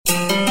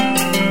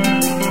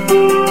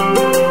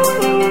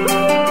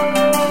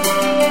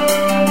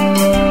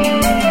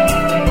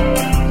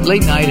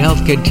Late Night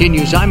Health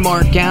continues. I'm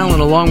Mark Alyn,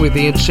 along with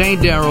the insane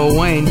Daryl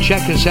Wayne.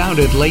 Check us out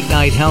at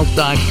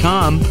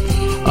latenighthealth.com.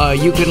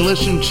 You can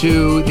listen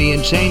to the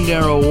insane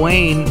Daryl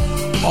Wayne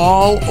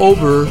all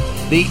over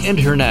the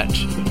internet.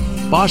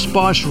 Boss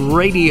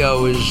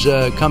Radio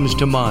comes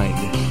to mind,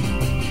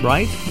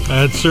 right?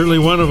 That's certainly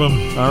one of them.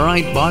 All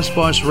right,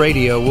 Boss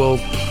Radio.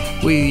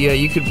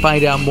 You can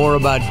find out more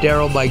about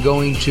Daryl by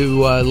going to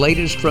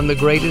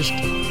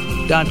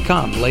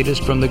latestfromthegreatest.com.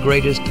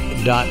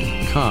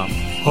 Latestfromthegreatest.com.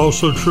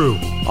 Also true.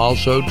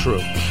 Also true.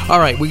 All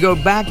right, we go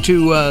back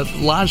to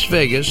Las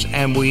Vegas,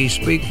 and we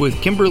speak with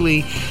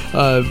Kimberly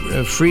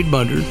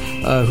Friedmutter,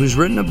 who's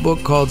written a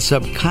book called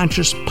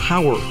Subconscious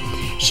Power.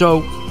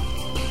 So,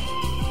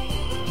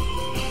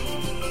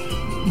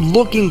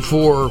 looking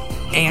for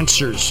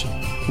answers.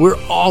 We're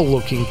all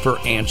looking for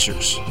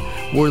answers.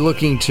 We're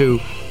looking for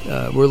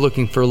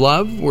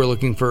love. We're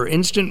looking for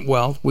instant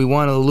wealth. We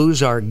want to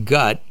lose our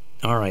gut.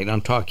 All right,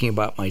 I'm talking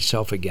about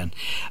myself again.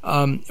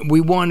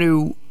 We want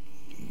to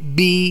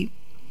be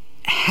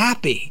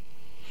happy.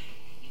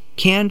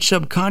 Can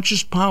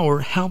subconscious power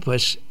help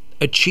us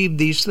achieve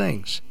these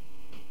things?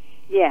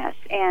 Yes,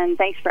 and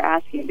thanks for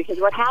asking, because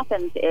what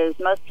happens is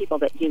most people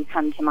that do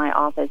come to my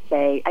office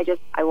say,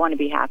 I want to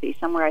be happy.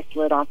 Somewhere I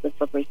slid off the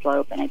slippery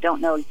slope, and I don't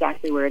know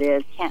exactly where it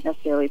is, can't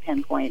necessarily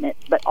pinpoint it,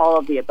 but all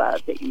of the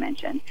above that you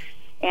mentioned.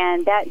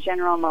 And that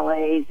general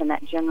malaise and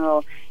that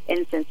general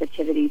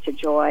insensitivity to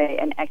joy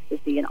and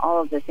ecstasy and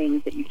all of the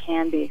things that you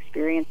can be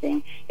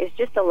experiencing is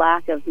just a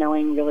lack of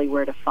knowing really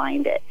where to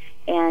find it.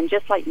 And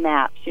just like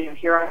maps,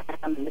 here I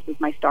am, and this is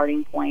my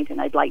starting point, and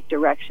I'd like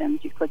directions.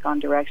 You click on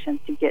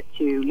directions to get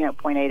to,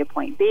 point A to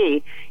point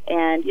B.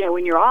 And,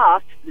 when you're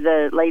off,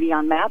 the lady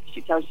on maps,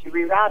 she tells you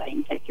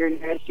rerouting, take your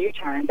nearest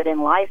U-turn. But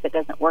in life, it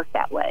doesn't work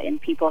that way.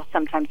 And people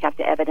sometimes have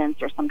to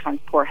evidence, or sometimes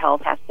poor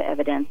health has to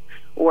evidence,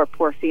 or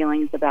poor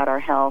feelings about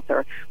our health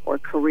or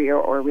career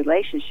or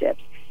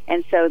relationships.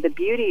 And so the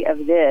beauty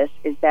of this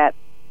is that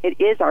it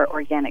is our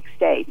organic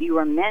state. You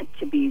are meant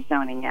to be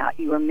zoning out.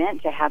 You are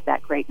meant to have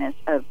that greatness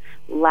of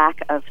lack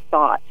of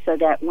thought, so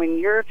that when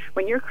you're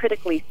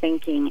critically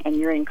thinking and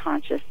you're in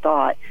conscious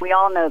thought, we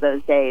all know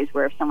those days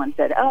where if someone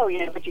said,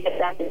 what'd you get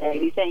done today?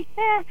 You think,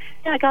 I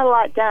got a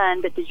lot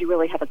done, but did you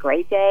really have a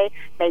great day?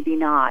 Maybe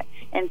not.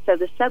 And so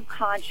the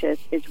subconscious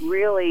is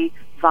really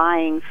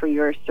vying for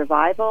your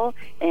survival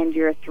and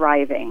your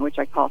thriving, which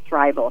I call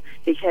thrival,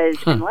 because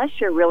unless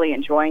you're really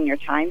enjoying your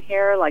time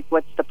here, like,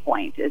 what's the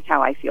point, is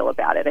how I feel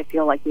about it. I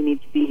feel like we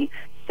need to be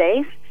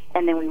safe,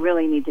 and then we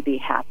really need to be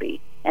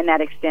happy. And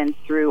that extends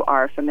through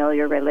our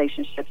familiar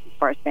relationships as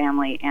far as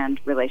family and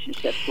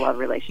relationships, love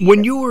relationships.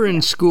 When you were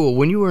in school,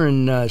 when you were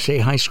in, say,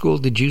 high school,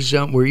 did you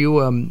zone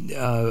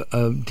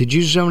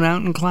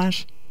out in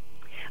class?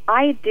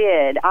 I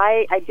did.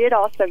 I did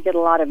also get a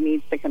lot of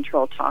needs to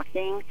control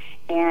talking,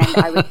 and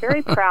I was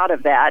very proud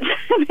of that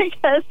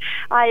because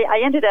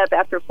I ended up,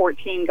 after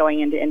 14, going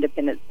into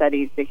independent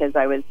studies because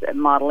I was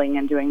modeling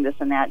and doing this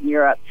and that in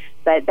Europe.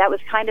 But that was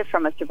kind of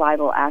from a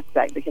survival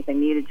aspect because I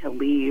needed to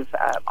leave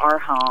our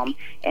home,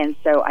 and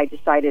so I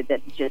decided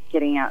that just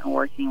getting out and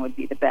working would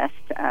be the best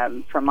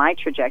for my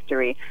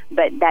trajectory.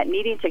 But that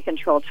needing to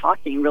control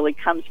talking really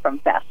comes from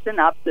fast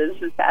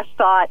synapses and fast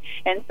thought,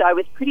 and so I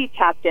was pretty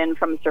tapped in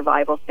from a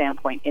survival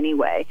standpoint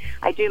anyway.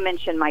 I do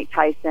mention Mike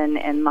Tyson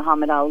and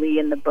Muhammad Ali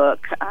in the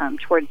book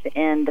towards the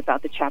end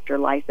about the chapter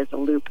Life is a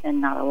Loop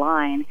and Not a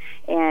Line,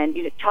 and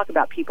you talk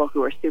about people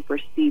who are super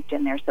steeped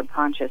in their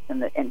subconscious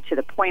and to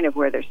the point of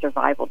where their survival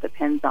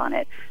depends on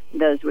it.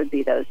 Those would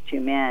be those two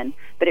men.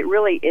 But it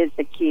really is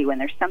the key. When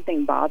there's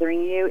something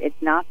bothering you,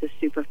 it's not the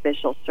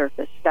superficial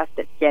surface stuff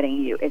that's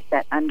getting you. It's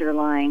that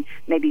underlying,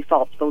 maybe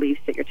false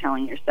beliefs that you're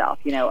telling yourself,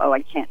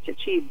 I can't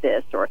achieve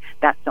this, or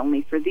that's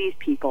only for these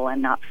people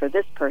and not for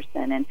this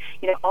person. And,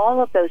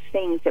 all of those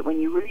things that when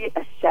you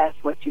reassess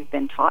what you've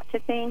been taught to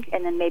think,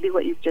 and then maybe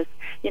what you've just,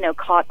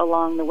 caught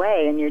along the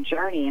way in your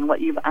journey and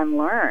what you've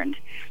unlearned,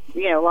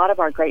 a lot of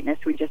our greatness,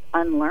 we just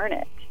unlearn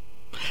it.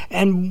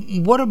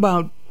 And what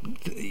about,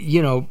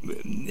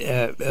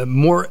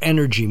 more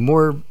energy,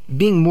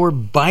 being more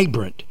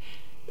vibrant,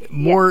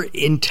 more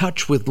in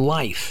touch with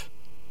life?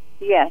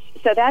 Yes,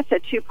 so that's a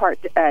two-part.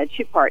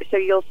 So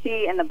you'll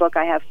see in the book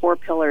I have 4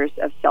 pillars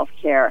of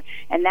self-care,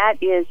 and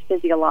that is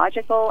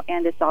physiological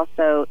and it's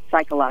also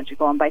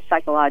psychological. And by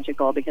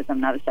psychological, because I'm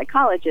not a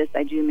psychologist,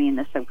 I do mean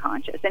the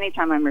subconscious.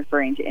 Anytime I'm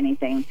referring to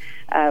anything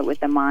with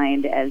the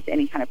mind as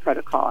any kind of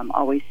protocol, I'm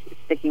always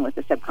sticking with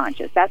the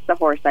subconscious. That's the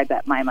horse I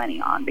bet my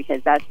money on,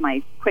 because that's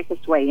my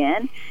quickest way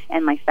in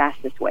and my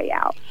fastest way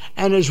out.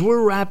 And as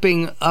we're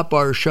wrapping up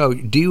our show,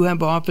 do you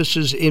have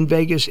offices in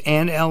Vegas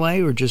and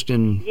L.A. or just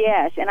in...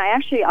 Yes, and I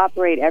actually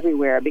operate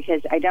everywhere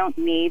because I don't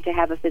need to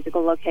have a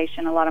physical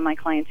location. A lot of my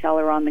clientele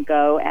are on the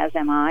go, as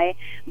am I.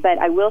 But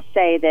I will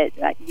say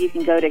that you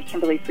can go to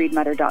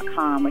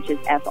KimberlyFriedmutter.com, which is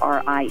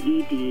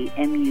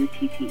FRIEDMUTTER,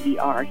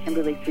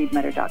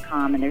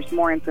 KimberlyFriedmutter.com, and there's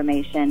more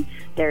information.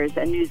 There's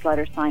a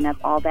newsletter sign up,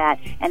 all that.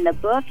 And the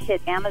book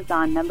hit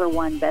Amazon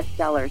 #1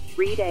 bestseller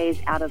 3 days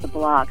out of the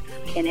blocks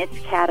in its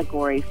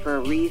category for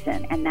a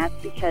reason. And that's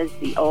because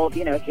the old,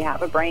 if you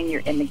have a brain, you're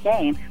in the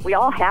game. We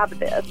all have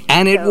this.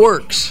 And it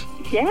works.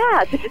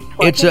 Yeah, so just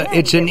plug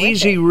it's an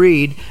easy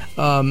read.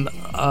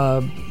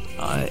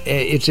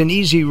 It's an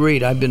easy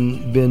read. I've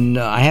been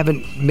I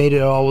haven't made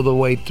it all the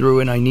way through,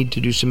 and I need to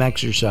do some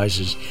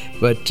exercises.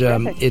 But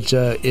it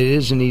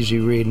is an easy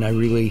read, and I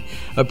really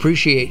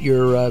appreciate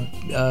your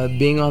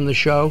being on the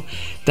show.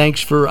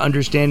 Thanks for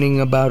understanding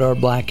about our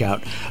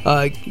blackout.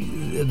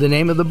 The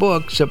name of the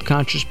book,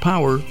 Subconscious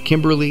Power,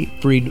 Kimberly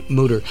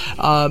Friedmutter.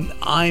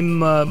 I'm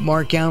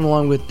Mark Alyn,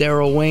 along with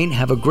Daryl Wayne.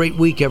 Have a great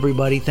week,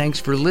 everybody. Thanks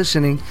for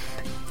listening.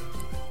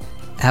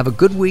 Have a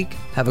good week,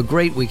 have a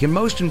great week, and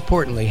most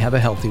importantly, have a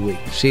healthy week.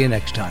 See you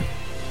next time.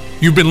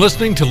 You've been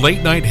listening to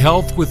Late Night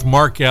Health with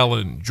Mark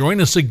Alyn. Join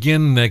us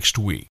again next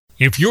week.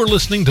 If you're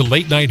listening to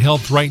Late Night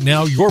Health right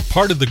now, you're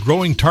part of the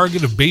growing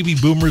target of baby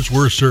boomers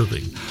we're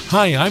serving.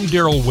 Hi, I'm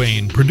Daryl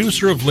Wayne,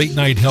 producer of Late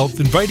Night Health,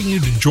 inviting you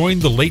to join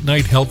the Late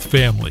Night Health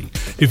family.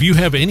 If you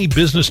have any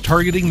business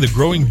targeting the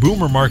growing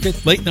boomer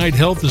market, Late Night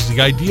Health is the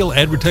ideal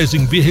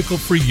advertising vehicle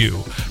for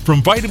you.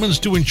 From vitamins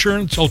to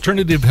insurance,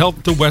 alternative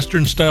health to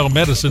Western-style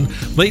medicine,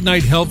 Late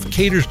Night Health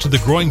caters to the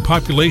growing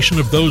population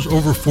of those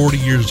over 40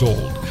 years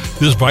old.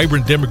 This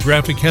vibrant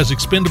demographic has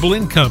expendable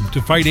income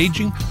to fight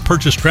aging,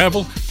 purchase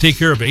travel, take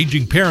care of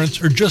aging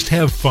parents, or just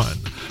have fun.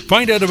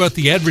 Find out about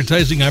the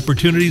advertising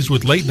opportunities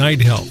with Late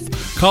Night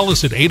Health. Call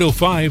us at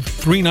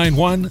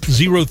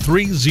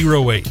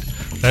 805-391-0308.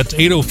 That's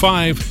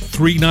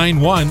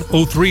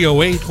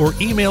 805-391-0308, or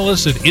email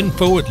us at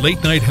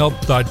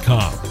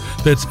info@latenighthealth.com.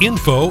 That's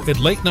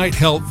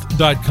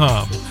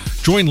info@latenighthealth.com.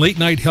 Join Late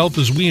Night Health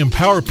as we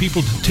empower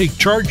people to take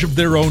charge of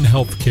their own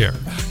health care.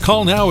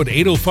 Call now at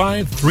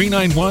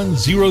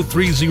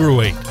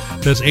 805-391-0308.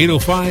 That's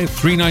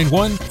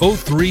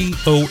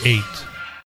 805-391-0308.